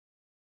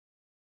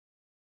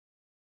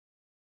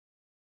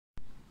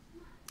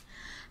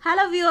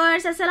Hello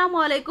viewers, আসসালামু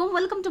আলাইকুম।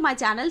 Welcome to my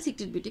channel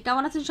secret beauty.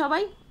 কেমন আছেন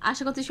সবাই?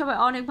 আশা করছি সবাই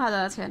অনেক ভালো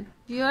আছেন।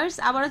 ভিউয়ার্স,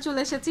 আবারও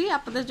চলে এসেছি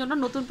আপনাদের জন্য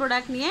নতুন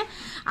প্রোডাক্ট নিয়ে।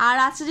 আর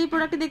আজকে যে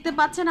প্রোডাক্টটি দেখতে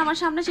পাচ্ছেন আমার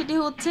সামনে, সেটি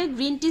হচ্ছে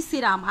গ্রিন টি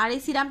সিরাম। আর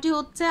এই সিরামটি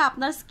হচ্ছে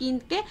আপনার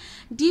স্কিনকে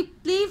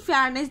ডিপলি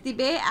ফেয়ারনেস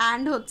দিবে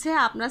অ্যান্ড হচ্ছে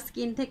আপনার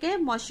স্কিন থেকে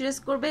ময়শ্চারাইজ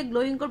করবে,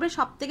 গ্লোয়িং করবে।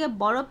 সব থেকে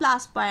বড়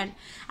প্লাস পয়েন্ট,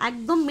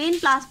 একদম মেন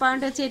প্লাস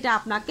পয়েন্ট হচ্ছে এটা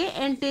আপনাকে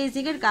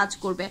এন্টিএজিংয়ের কাজ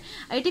করবে।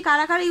 এটি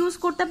কারা কারা ইউজ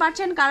করতে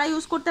পারছেন, কারা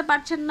ইউজ করতে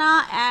পারছেন না,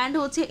 অ্যান্ড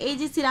হচ্ছে এই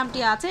যে সিরামটি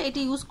আছে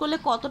এটি ইউজ করলে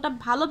কতটা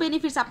ভালো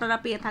বেনিফিটস আপনারা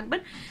পেয়ে থাকবেন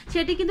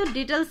সেটি কিন্তু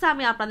ডিটেলসে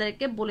আমি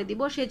আপনাদেরকে বলে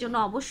দিব। সেই জন্য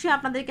অবশ্যই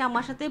আপনাদেরকে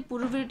আমার সাথে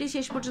পুরো ভিডিওটি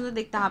শেষ পর্যন্ত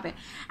দেখতে হবে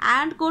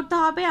অ্যান্ড করতে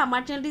হবে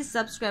আমার চ্যানেলটি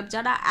সাবস্ক্রাইব,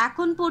 যারা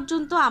এখন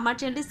পর্যন্ত আমার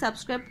চ্যানেলটি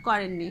সাবস্ক্রাইব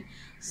করেননি।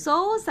 সো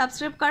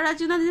সাবস্ক্রাইব করার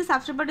জন্য যদি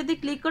সাবস্ক্রাইব বাটনটিতে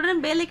ক্লিক করেন,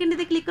 বেল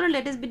আইকনটিতে ক্লিক করেন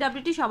লেটেস্ট ভিডিও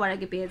আপডেটটি সবার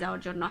আগে পেয়ে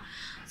যাওয়ার জন্য।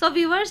 সো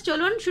ভিউয়ার্স,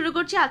 চলুন শুরু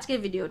করছি আজকের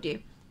ভিডিওটি।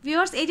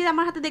 ভিউয়ার্স, এই যে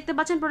আমার হাতে দেখতে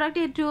পাচ্ছেন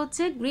প্রোডাক্টটি, এটি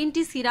হচ্ছে green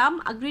tea serum.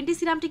 Green tea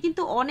সিরামটি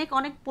কিন্তু অনেক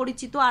অনেক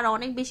পরিচিত আর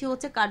অনেক বেশি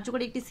হচ্ছে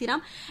কার্যকরী একটি সিরাম।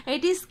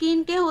 এটি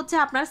স্কিনকে হচ্ছে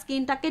আপনার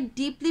স্কিনটাকে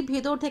ডিপলি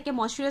ভেতর থেকে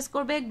ময়শ্চারাইজ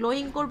করবে,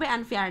 গ্লোয়িং করবে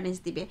অ্যান্ড ফেয়ারনেস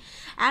দিবে।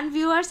 অ্যান্ড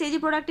ভিউয়ার্স, এই যে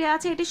প্রোডাক্টটি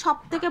আছে এটি সব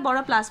থেকে বড়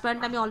প্লাস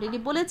পয়েন্ট আমি অলরেডি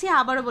বলেছি,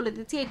 আবারও বলে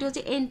দিচ্ছি, এটি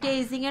হচ্ছে এন্টি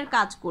এজিংয়ের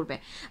কাজ করবে।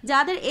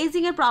 যাদের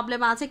এজিংয়ের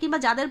প্রবলেম আছে কিংবা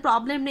যাদের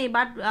প্রবলেম নেই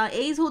বাট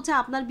এজ হচ্ছে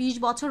আপনার 20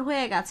 বছর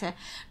হয়ে গেছে,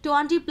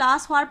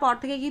 20+ হওয়ার পর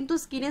থেকে কিন্তু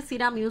স্কিনে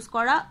সিরাম ইউজ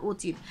করা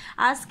উচিত।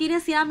 আর স্কিনে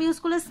সিরাম ইউজ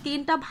করলে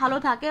স্কিনটা ভালো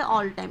থাকে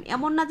অল টাইম।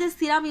 এমন না যে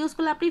সিরাম ইউজ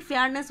করলে আপনি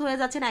ফেয়ারনেস হয়ে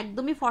যাচ্ছেন,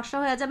 একদমই ফর্সা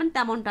হয়ে যাবেন,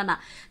 তেমনটা না।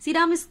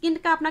 সিরাম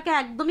স্কিনকে আপনাকে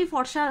একদমই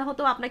ফর্সা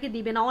হতেও আপনাকে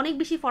দিবে না, অনেক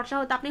বেশি ফর্সা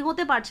হতে আপনি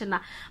হতে পারছেন না।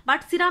 বাট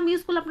সিরাম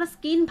ইউজ করলে আপনার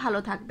স্কিন ভালো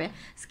থাকবে।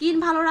 স্কিন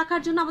ভালো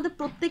রাখার জন্য আমাদের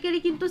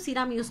প্রত্যেকেরই কিন্তু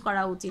সিরাম ইউজ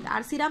করা উচিত।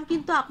 আর সিরাম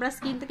কিন্তু আপনার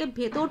স্কিন থেকে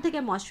ভেতর থেকে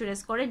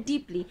ময়শ্চারাইজ করে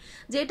ডিপলি,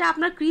 যেটা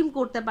আপনার ক্রিম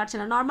করতে পারছে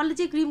না। নর্মালি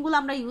যে ক্রিমগুলো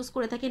আমরা ইউজ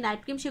করে থাকি,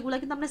 নাইট ক্রিম, সেগুলো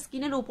কিন্তু আপনার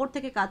স্কিনের উপর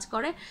থেকে কাজ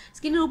করে,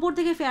 স্কিনের উপর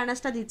থেকে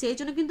ফেয়ারনেসটা দিচ্ছে। এই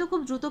জন্য কিন্তু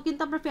খুব দ্রুত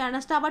কিন্তু আপনার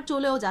ফেয়ারনেসটা আবার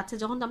চলেও যাচ্ছে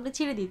যখন আপনি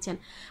ছেড়ে দিচ্ছেন।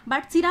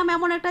 বাট সিরাম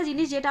এমন একটা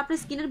জিনিস যেটা আপনার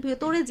স্কিনের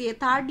ভেতরে যে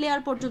থার্ড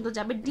লেয়ার পর্যন্ত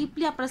যাবে,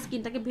 ডিপলি আপনার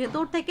স্কিনটাকে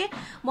ভেতর থেকে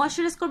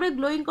ময়শ্চারাইজ করবে,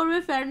 গ্লোয়িং করবে,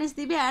 ফেয়ারনেস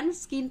দিবে অ্যান্ড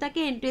স্কিনটাকে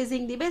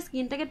এন্টিএজিং দিবে,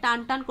 স্কিনটাকে টান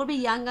টান করবে,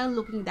 ইয়াং ইয়াং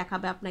লুকিং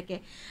দেখাবে আপনাকে।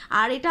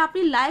 আর এটা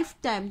আপনি লাইফ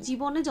টাইম,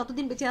 জীবনে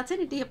যতদিন বেঁচে আছেন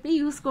এটি আপনি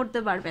ইউজ করতে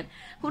পারবেন,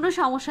 কোনো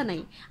সমস্যা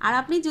নেই। আর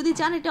আপনি যদি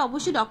চান এটা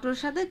অবশ্যই ডক্টরের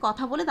সাথে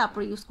কথা বলে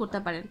তারপরে ইউজ করতে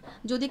পারেন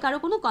যদি কারো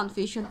কোনো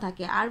কনফিউশন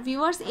থাকে। আর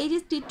ভিউয়ার্স, এই যে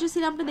টি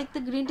সিরামটা দেখতে,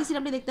 গ্রিন টি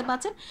সিরামটি দেখতে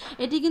পাচ্ছেন,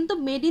 এটি কিন্তু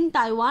মেড ইন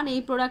তাইওয়ান।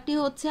 এই প্রোডাক্টটি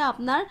হচ্ছে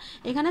আপনার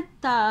এখানে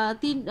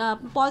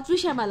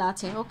 35 ml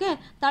আছে, ওকে,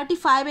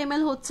 35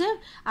 ml হচ্ছে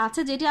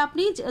আছে, যেটি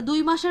আপনি 2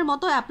 মাসের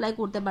মতো অ্যাপ্লাই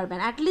করতে পারবেন,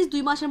 অ্যাটলিস্ট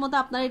 2 মাসের মতো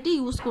আপনার এটি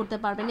ইউজ করতে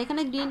পারবেন।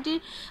 এখানে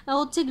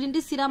গ্রিন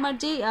টি সিরামের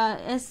যে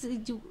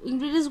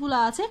ইনগ্রিডিয়েন্টসগুলো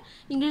আছে,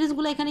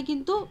 ইনগ্রিডিয়েন্টসগুলো এখানে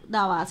কিন্তু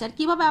দেওয়া আছে। আর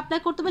কীভাবে অ্যাপ্লাই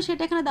করতে হবে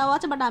সেটা এখানে দেওয়া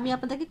আছে, বাট আমি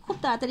আপনাদেরকে খুব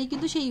তাড়াতাড়ি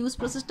কিন্তু সেই ইউজ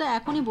প্রসেসটা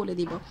এখনই বলে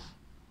দিব।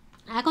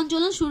 এখন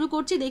চলুন শুরু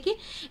করছি। দেখি,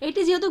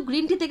 এটি যেহেতু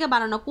গ্রিন টি থেকে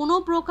বানানো, কোনো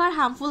প্রকার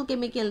হার্মফুল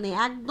কেমিক্যাল নেই,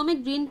 একদমই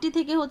গ্রিন টি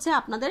থেকে হচ্ছে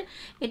আপনাদের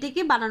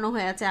এটিকে বানানো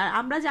হয়েছে। আর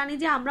আমরা জানি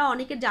যে আমরা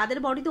অনেকে যাদের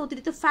বডিতে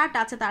অতিরিক্ত ফ্যাট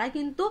আছে তারা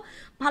কিন্তু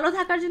ভালো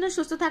থাকার জন্য,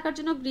 সুস্থ থাকার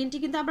জন্য গ্রিন টি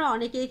কিন্তু আমরা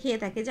অনেকেই খেয়ে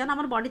থাকি, যেন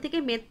আমার বডি থেকে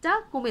মেদটা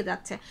কমে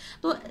যাচ্ছে।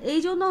 তো এই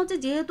জন্য হচ্ছে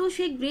যেহেতু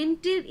সেই গ্রিন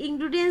টির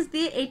ইনগ্রিডিয়েন্টস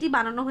দিয়ে এটি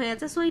বানানো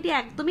হয়েছে, সো এটি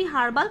একদমই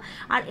হার্বাল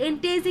আর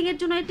এন্টি এজিংয়ের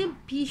জন্য এটি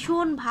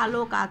ভীষণ ভালো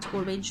কাজ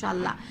করবে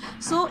ইনশাল্লাহ।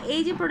 সো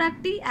এই যে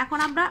প্রোডাক্টটি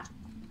এখন আমরা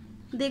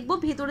দেখবো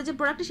ভেতরে যে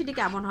প্রোডাক্টটি সেটি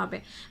কেমন হবে।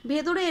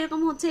 ভেতরে এরকম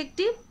হচ্ছে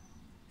একটি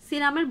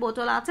সিরামের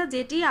বোতল আছে,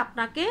 যেটি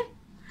আপনাকে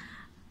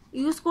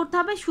ইউজ করতে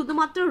হবে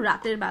শুধুমাত্র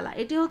রাতের বেলা।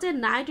 এটি হচ্ছে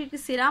নাইট একটি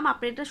সিরাম,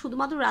 আপনি এটা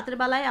শুধুমাত্র রাতের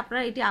বেলায়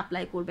আপনারা এটি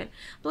অ্যাপ্লাই করবেন।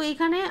 তো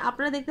এখানে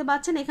আপনারা দেখতে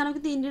পাচ্ছেন এখানেও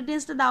কিন্তু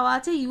ইনগ্রিডিয়েন্টসটা দেওয়া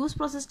আছে, ইউজ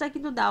প্রসেসটা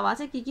কিন্তু দেওয়া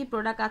আছে, কী কী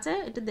প্রোডাক্ট আছে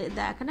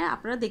এটা এখানে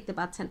আপনারা দেখতে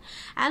পাচ্ছেন।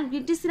 অ্যান্ড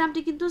গ্রিন টি সিরামটি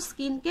কিন্তু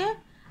স্কিনকে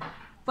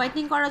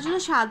হোয়াইটনিং করার জন্য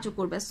সাহায্য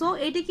করবে। সো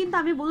এটি কিন্তু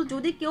আমি বলবো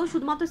যদি কেউ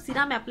শুধুমাত্র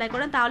সিরাম অ্যাপ্লাই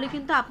করেন তাহলে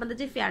কিন্তু আপনাদের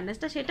যে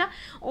ফেয়ারনেসটা সেটা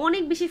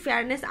অনেক বেশি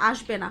ফেয়ারনেস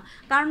আসবে না,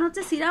 কারণ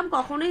হচ্ছে সিরাম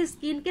কখনোই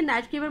স্কিনকে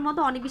নাইট ক্রিমের মতো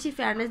অনেক বেশি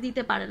ফেয়ারনেস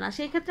দিতে পারে না।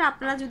 সেই ক্ষেত্রে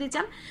আপনারা যদি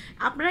চান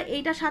আপনারা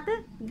এইটার সাথে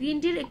গ্রিন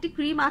টির একটি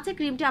ক্রিম আছে,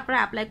 ক্রিমটি আপনারা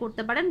অ্যাপ্লাই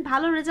করতে পারেন,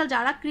 ভালো রেজাল্ট।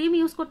 যারা ক্রিম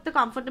ইউজ করতে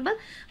কমফোর্টেবল,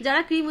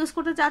 যারা ক্রিম ইউজ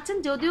করতে চাচ্ছেন,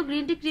 যদিও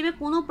গ্রিন টি ক্রিমে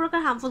কোনো প্রকার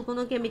হার্মফুল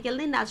কোনো কেমিক্যাল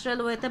নেই, ন্যাচারাল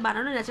ওয়েতে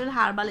বানানো, ন্যাচারাল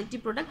হার্বাল একটি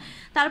প্রোডাক্ট।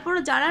 তারপরে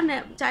যারা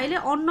চাইলে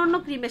অন্য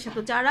ক্রিমের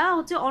সাথে, যারা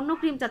হচ্ছে অন্য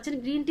ক্রিম চাচ্ছেন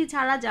গ্রিন টি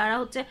ছাড়া, যারা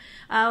হচ্ছে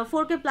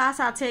 4K+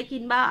 আছে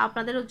কিংবা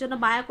আপনাদের জন্য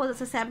বায়োকোজ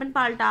আছে, 7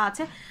 পাল্টা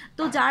আছে,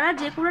 তো যারা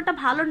যে কোনো একটা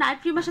ভালো নাইট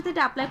ক্রিমের সাথে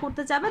এটা অ্যাপ্লাই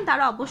করতে চাবেন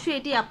তারা অবশ্যই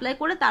এটি অ্যাপ্লাই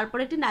করে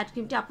তারপরে এটি নাইট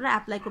ক্রিমটি আপনারা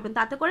অ্যাপ্লাই করবেন,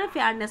 তাতে করে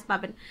ফেয়ারনেস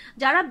পাবেন।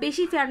 যারা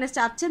বেশি ফেয়ারনেস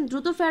চাচ্ছেন,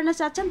 দ্রুত ফেয়ারনেস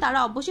চাচ্ছেন, তারা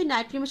অবশ্যই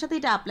নাইট ক্রিমের সাথে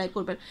এটা অ্যাপ্লাই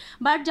করবেন।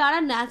 বাট যারা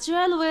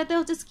ন্যাচারাল ওয়েতে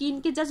হচ্ছে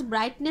স্কিনকে জাস্ট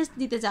ব্রাইটনেস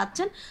দিতে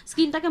চাচ্ছেন,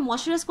 স্কিনটাকে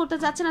ময়শ্চারাইজ করতে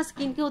চাচ্ছেন আর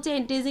স্কিনকে হচ্ছে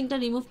এন্টিএজিংটা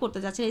রিমুভ করতে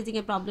চাচ্ছেন,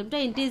 এজিংয়ের প্রবলেমটা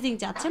এন্টিএজিং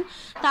চাচ্ছেন,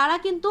 তারা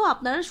কিন্তু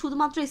আপনারা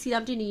শুধুমাত্র এই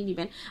সিরামটি নিয়ে নেবেন।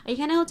 নেবেন।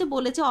 এখানে হচ্ছে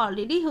বলেছে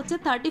অলরেডি হচ্ছে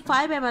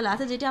 35 ml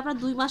আছে, যেটা আপনার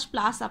 2 মাস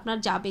প্লাস আপনার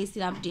যাবে এই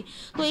সিরামটি।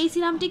 তো এই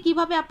সিরামটি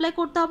কিভাবে অ্যাপ্লাই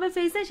করতে হবে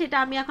ফেসে সেটা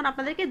আমি এখন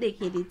আপনাদেরকে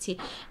দেখিয়ে দিচ্ছি।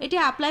 এটি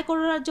অ্যাপ্লাই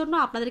করার জন্য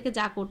আপনাদেরকে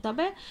যা করতে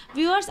হবে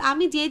ভিউয়ার্স,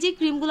 আমি যে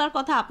ক্রিমগুলোর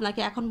কথা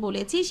আপনাকে এখন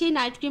বলেছি সেই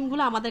নাইট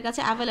ক্রিমগুলো আমাদের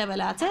কাছে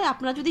অ্যাভেলেবেল আছে।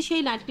 আপনারা যদি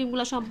সেই নাইট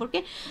ক্রিমগুলো সম্পর্কে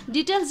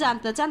ডিটেলস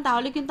জানতে চান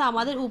তাহলে কিন্তু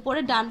আমাদের উপরে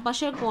ডান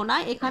পাশের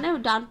কোণায়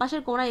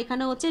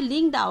এখানে হচ্ছে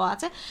লিঙ্ক দেওয়া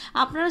আছে,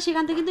 আপনারা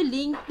সেখান থেকে কিন্তু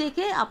লিঙ্ক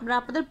দেখে আপনারা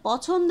আপনাদের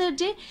পছন্দের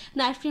যে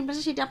নাইট ক্রিমটা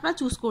আছে সেটা আপনারা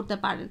চুজ করতে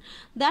পারেন।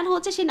 দেন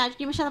হচ্ছে সেই নাইট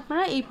ক্রিমের সাথে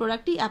আপনারা এই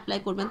প্রোডাক্টটি অ্যাপ্লাই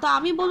করবেন। তো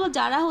আমি বলবো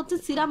যারা হচ্ছে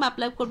সিরাম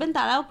অ্যাপ্লাই করবেন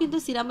তারাও কিন্তু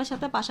সিরামের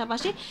সাথে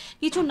পাশাপাশি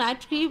কিছু নাইট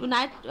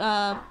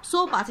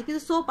সোপ আছে,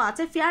 কিছু সোপ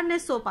আছে,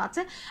 ফেয়ারনেস সোপ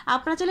আছে।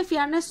 আপনারা চাইলে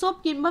ফেয়ারনেস সোপ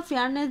কিংবা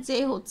ফেয়ারনেস যে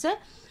হচ্ছে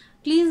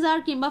ক্লিনজার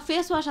কিংবা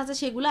ফেস ওয়াশ আছে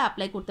সেগুলো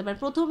অ্যাপ্লাই করতে পারেন।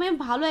 প্রথমে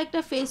ভালো একটা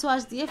ফেস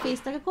ওয়াশ দিয়ে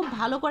ফেসটাকে খুব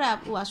ভালো করে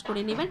ওয়াশ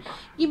করে নেবেন,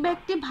 কিংবা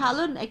একটি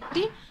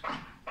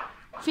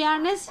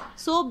ফেয়ারনেস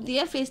সোপ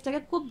দিয়ে ফেসটাকে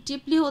খুব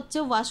ডিপলি হচ্ছে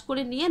ওয়াশ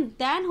করে নিয়ে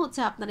দেন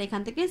হচ্ছে আপনারা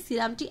এখান থেকে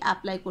সিরামটি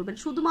অ্যাপ্লাই করবেন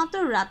শুধুমাত্র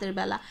রাতের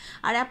বেলা।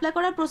 আর অ্যাপ্লাই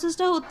করার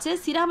প্রসেসটা হচ্ছে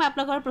সিরাম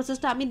অ্যাপ্লাই করার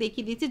প্রসেসটা আমি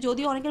দেখিয়ে দিচ্ছি।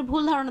 যদিও অনেকের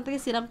ভুল ধারণা থেকে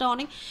সিরামটা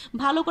অনেক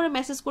ভালো করে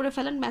ম্যাসেজ করে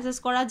ফেলেন, ম্যাসেজ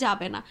করা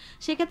যাবে না।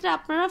 সেক্ষেত্রে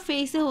আপনারা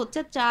ফেসে হচ্ছে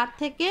 4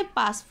 থেকে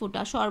 5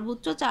 ফোঁটা,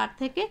 সর্বোচ্চ 4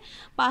 থেকে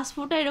 5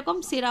 ফোঁটা এরকম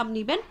সিরাম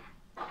নেবেন,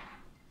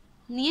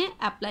 নিয়ে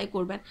অ্যাপ্লাই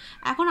করবেন।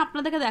 এখন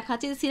আপনাদেরকে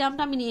দেখাচ্ছি যে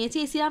সিরামটা আমি নিয়েছি,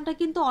 এই সিরামটা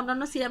কিন্তু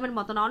অন্যান্য সিরামের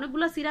মতো না।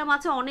 অনেকগুলো সিরাম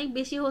আছে অনেক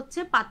বেশি হচ্ছে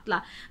পাতলা,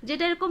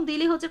 যেটা এরকম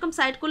দিলে হচ্ছে এরকম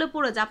সাইড করে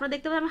পড়ে যায়। আপনারা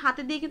দেখতে পাবেন আমি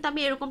হাতে দিয়ে কিন্তু আমি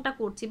এরকমটা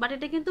করছি, বাট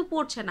এটা কিন্তু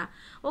পড়ছে না,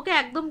 ওকে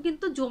একদম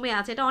কিন্তু জমে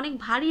আছে। এটা অনেক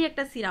ভারী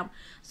একটা সিরাম।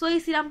 সো এই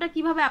সিরামটা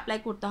কিভাবে অ্যাপ্লাই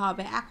করতে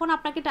হবে, এখন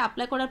আপনাকে এটা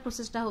অ্যাপ্লাই করার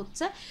প্রসেসটা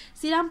হচ্ছে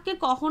সিরামকে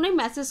কখনোই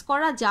ম্যাসেজ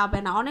করা যাবে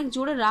না, অনেক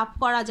জোরে রাব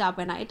করা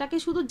যাবে না। এটাকে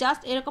শুধু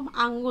জাস্ট এরকম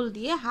আঙ্গুল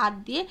দিয়ে হাত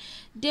দিয়ে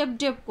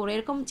ডেপ করে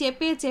এরকম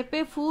চেপে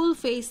ফুল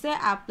ফেসে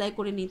অ্যাপ্লাই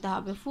করে নিতে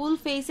হবে, ফুল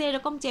ফেসে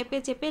এরকম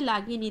চেপে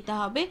লাগিয়ে নিতে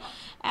হবে।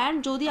 অ্যান্ড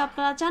যদি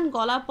আপনারা চান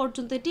গলা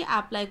পর্যন্ত এটি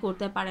অ্যাপ্লাই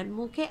করতে পারেন,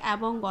 মুখে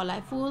এবং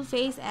গলায় ফুল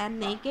ফেস অ্যান্ড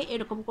নেকে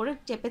এরকম করে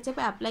চেপে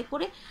অ্যাপ্লাই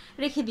করে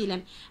রেখে দিলেন।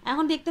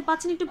 এখন দেখতে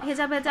পাচ্ছেন একটু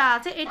ভেজা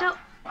আছে, এটা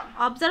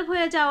অবজার্ভ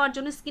হয়ে যাওয়ার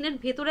জন্য, স্কিনের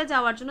ভেতরে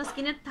যাওয়ার জন্য,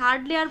 স্কিনের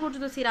 3rd লেয়ার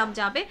পর্যন্ত সিরাম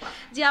যাবে,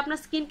 যে আপনার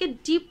স্কিনকে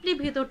ডিপলি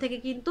ভেতর থেকে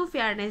কিন্তু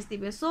ফেয়ারনেস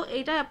দিবে। সো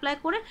এটা অ্যাপ্লাই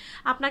করে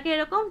আপনাকে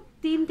এরকম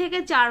 3 থেকে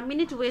 4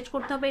 মিনিট ওয়েট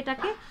করতে হবে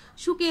এটাকে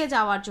শুকিয়ে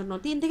যাওয়ার জন্য।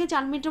 3 থেকে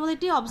 4 মিনিটের মধ্যে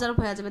এটি অবজার্ভ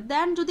হয়ে যাবে।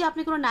 দেন যদি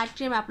আপনি কোনো নাইট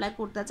ক্রিম অ্যাপ্লাই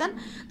করতে চান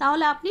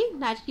তাহলে আপনি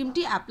নাইট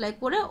ক্রিমটি অ্যাপ্লাই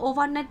করে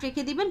ওভারনাইট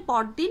রেখে দিবেন।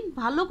 পরদিন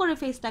ভালো করে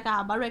ফেসটাকে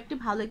আবারও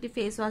ভালো একটি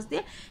ফেস ওয়াশ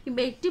দিয়ে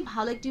কিংবা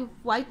ভালো একটি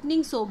হোয়াইটনিং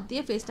সোপ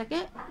দিয়ে ফেসটাকে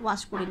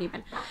ওয়াশ করে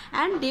নেবেন।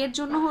 অ্যান্ড ডের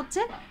জন্য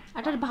হচ্ছে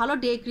একটা ভালো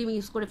ডে ক্রিম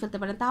ইউজ করে ফেলতে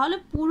পারেন, তাহলে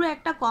পুরো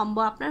একটা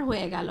কম্বো আপনার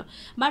হয়ে গেল।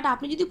 বাট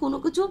আপনি যদি কোনো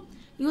কিছু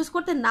ইউজ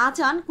করতে না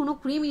চান, কোনো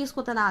ক্রিম ইউজ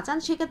করতে না চান,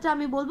 সেক্ষেত্রে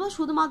আমি বলবো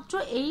শুধুমাত্র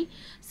এই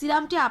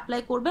সিরামটি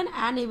অ্যাপ্লাই করবেন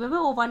অ্যান্ড এইভাবে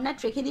ওভারনাইট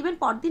রেখে দিবেন,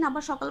 পরদিন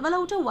আবার সকালবেলা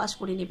উঠে ওয়াশ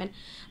করে নেবেন।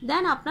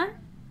 দেন আপনার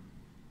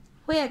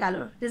হয়ে গেল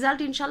রেজাল্ট।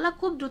 ইনশাল্লাহ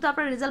খুব দ্রুত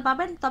আপনার রেজাল্ট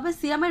পাবেন। তবে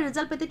সিরামের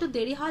রেজাল্ট পেতে একটু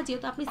দেরি হয়,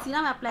 যেহেতু আপনি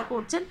সিরাম অ্যাপ্লাই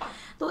করছেন,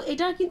 তো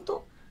এটার কিন্তু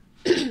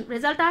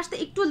রেজাল্টটা আসতে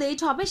একটু লেট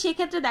হবে।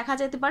 সেক্ষেত্রে দেখা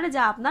যেতে পারে যে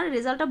আপনার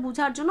রেজাল্টটা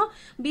বোঝার জন্য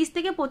 20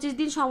 থেকে 25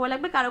 দিন সময়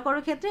লাগবে, কারো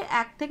ক্ষেত্রে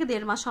 1 থেকে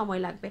 1.5 মাস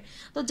সময় লাগবে।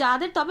 তো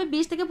যাদের তবে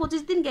 20 থেকে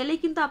 25 দিন গেলেই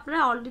কিন্তু আপনারা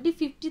অলরেডি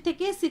 50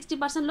 থেকে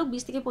 60% লোক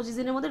 20 থেকে 25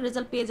 দিনের মধ্যে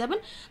রেজাল্ট পেয়ে যাবেন।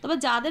 তবে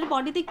যাদের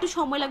বডিতে একটু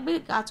সময় লাগবে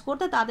কাজ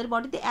করতে, তাদের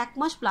বডিতে 1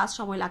 মাস প্লাস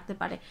সময় লাগতে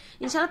পারে।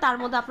 ইনশাআল্লাহ তার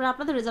মধ্যে আপনারা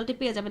আপনাদের রেজাল্টটি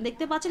পেয়ে যাবেন।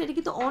 দেখতে পাচ্ছেন এটা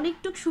কিন্তু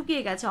অনেকটুক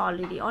শুকিয়ে গেছে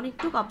অলরেডি,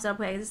 অনেকটুক অবজার্ভ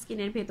হয়ে গেছে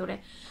স্কিনের ভেতরে।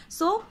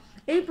 সো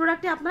এই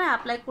প্রোডাক্টটি আপনারা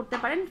অ্যাপ্লাই করতে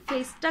পারেন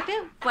ফেসটাকে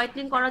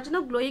হোয়াইটনিং করার জন্য,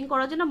 গ্লোয়িং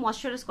করার জন্য,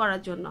 ময়শ্চারাইজ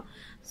করার জন্য।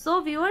 সো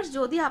ভিউয়ার্স,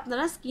 যদি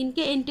আপনারা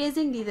স্কিনকে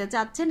এন্টিএজিং দিতে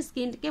চাচ্ছেন,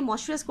 স্কিনকে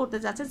ময়শ্চারাইজ করতে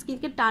চাচ্ছেন,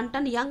 স্কিনকে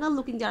টান ইয়াঙ্গার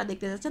লুকিং যারা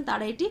দেখতে চাচ্ছেন,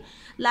 তারা এটি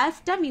লাইফ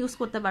টাইম ইউজ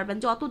করতে পারবেন,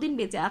 যতদিন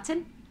বেঁচে আছেন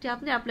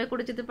আপনি অ্যাপ্লাই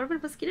করে যেতে পারবেন,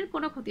 বা স্কিনের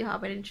কোনো ক্ষতি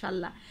হবে না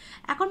ইনশাল্লাহ।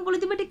 এখন বলে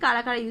দিব এটি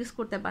কারা ইউজ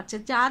করতে পারছে।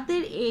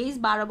 যাদের এজ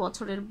 12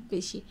 বছরের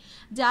বেশি,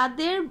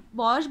 যাদের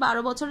বয়স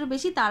 12 বছরের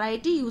বেশি, তারা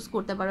এটি ইউজ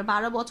করতে পারবে।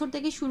 12 বছর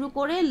থেকে শুরু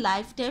করে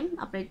লাইফ টাইম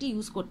আপনারা এটি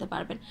ইউজ করতে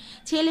পারবেন।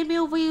 ছেলে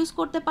মেয়ে উভয় ইউজ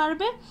করতে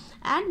পারবে,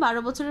 অ্যান্ড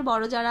 12 বছরের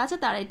বড় যারা আছে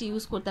তারা এটি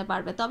ইউজ করতে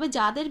পারবে। তবে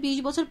যাদের 20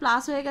 বছর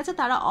প্লাস হয়ে গেছে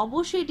তারা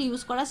অবশ্যই এটি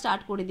ইউজ করা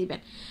স্টার্ট করে দিবেন।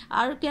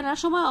 আর কেনার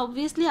সময়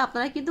অবভিয়াসলি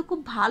আপনারা কিন্তু খুব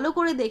ভালো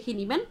করে দেখে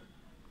নেবেন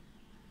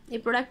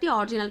এই প্রোডাক্টটি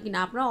অরিজিনাল কিনা।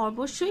 আপনারা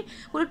অবশ্যই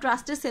কোনো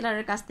ট্রাস্টেড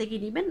সেলারের কাছ থেকে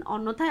নেবেন,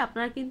 অন্যথায়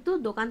আপনারা কিন্তু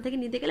দোকান থেকে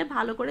নিতে গেলে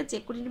ভালো করে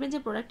চেক করে নেবেন যে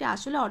প্রোডাক্টটি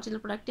আসলে অরিজিনাল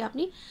প্রোডাক্টটি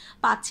আপনি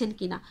পাচ্ছেন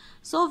কিনা।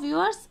 সো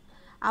ভিউয়ার্স,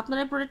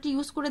 আপনারা এই প্রোডাক্টটি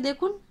ইউজ করে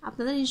দেখুন,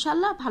 আপনাদের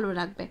ইনশাল্লাহ ভালো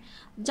লাগবে।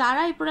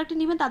 যারা এই প্রোডাক্টটি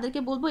নেবেন তাদেরকে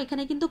বলবো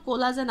এখানে কিন্তু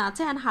কোলাজেন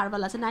আছে অ্যান্ড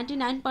হার্বাল আছে।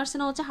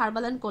 99% হচ্ছে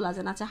হার্বাল অ্যান্ড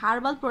কোলাজেন আছে।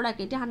 হার্বাল প্রোডাক্ট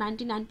এটি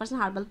 99%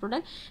 হার্বাল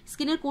প্রোডাক্ট,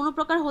 স্কিনের কোনো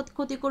প্রকার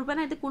ক্ষতি করবে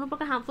না, এতে কোনো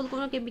প্রকার হার্মফুল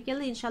কোনো কেমিক্যাল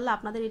নেই। ইনশাল্লাহ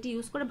আপনাদের এটি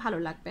ইউজ করে ভালো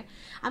লাগবে।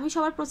 আমি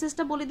সবার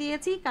প্রসেসটা বলে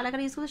দিয়েছি, কারা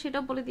ইউজ করতে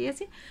সেটাও বলে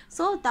দিয়েছি।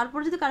 সো তারপর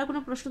যদি কারো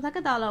কোনো প্রশ্ন থাকে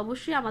তাহলে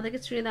অবশ্যই আমাদেরকে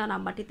স্ক্রিনে দেওয়া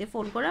নাম্বারটিতে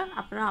ফোন করে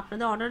আপনারা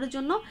আপনাদের অর্ডারের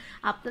জন্য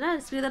আপনারা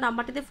স্ক্রিনে দেওয়া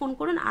নাম্বারটিতে ফোন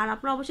করুন। আর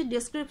আপনারা অবশ্যই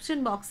ডেসক্রিপশন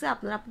বক্সে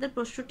আপনারা আপনাদের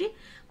প্রশ্নটি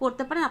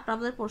করতে পারেন, আপনারা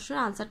আপনাদের প্রশ্নের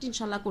আনসারটি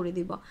ইনশাল্লাহ করে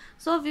দিব।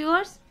 সো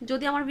ভিউয়ার্স,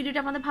 যদি আমার ভিডিওটি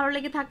আপনাদের ভালো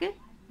লেগে থাকে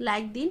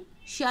লাইক দিন,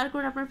 শেয়ার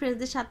করুন আপনার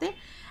ফ্রেন্ডসদের সাথে,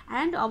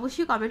 অ্যান্ড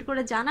অবশ্যই কমেন্ট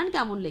করে জানান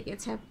কেমন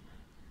লেগেছে।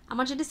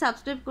 আমার চ্যানেলটি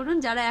সাবস্ক্রাইব করুন,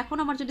 যারা এখন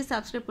আমার চ্যানেলটি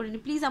সাবস্ক্রাইব করেনি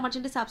প্লিজ আমার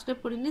চ্যানেলটি সাবস্ক্রাইব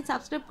করে নিন।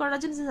 সাবস্ক্রাইব করার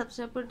জন্য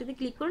সাবস্ক্রাইব বাটনটিতে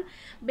ক্লিক করুন,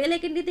 বেল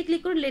আইকনটিতে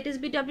ক্লিক করুন লেটেস্ট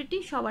ভিডিও আপডেটটি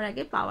সবার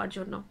আগে পাওয়ার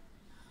জন্য।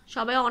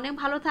 সবাই অনেক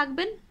ভালো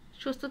থাকবেন,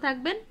 সুস্থ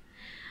থাকবেন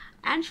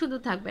অ্যান্ড সুন্দর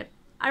থাকবেন,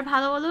 আর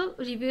ভালো ভালো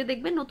রিভিউ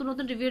দেখবেন। নতুন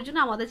নতুন রিভিউর জন্য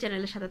আমাদের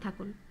চ্যানেলের সাথে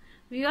থাকুন।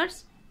 ভিউয়ার্স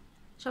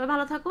সবাই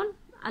ভালো থাকুন,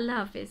 আল্লাহ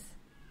হাফেজ।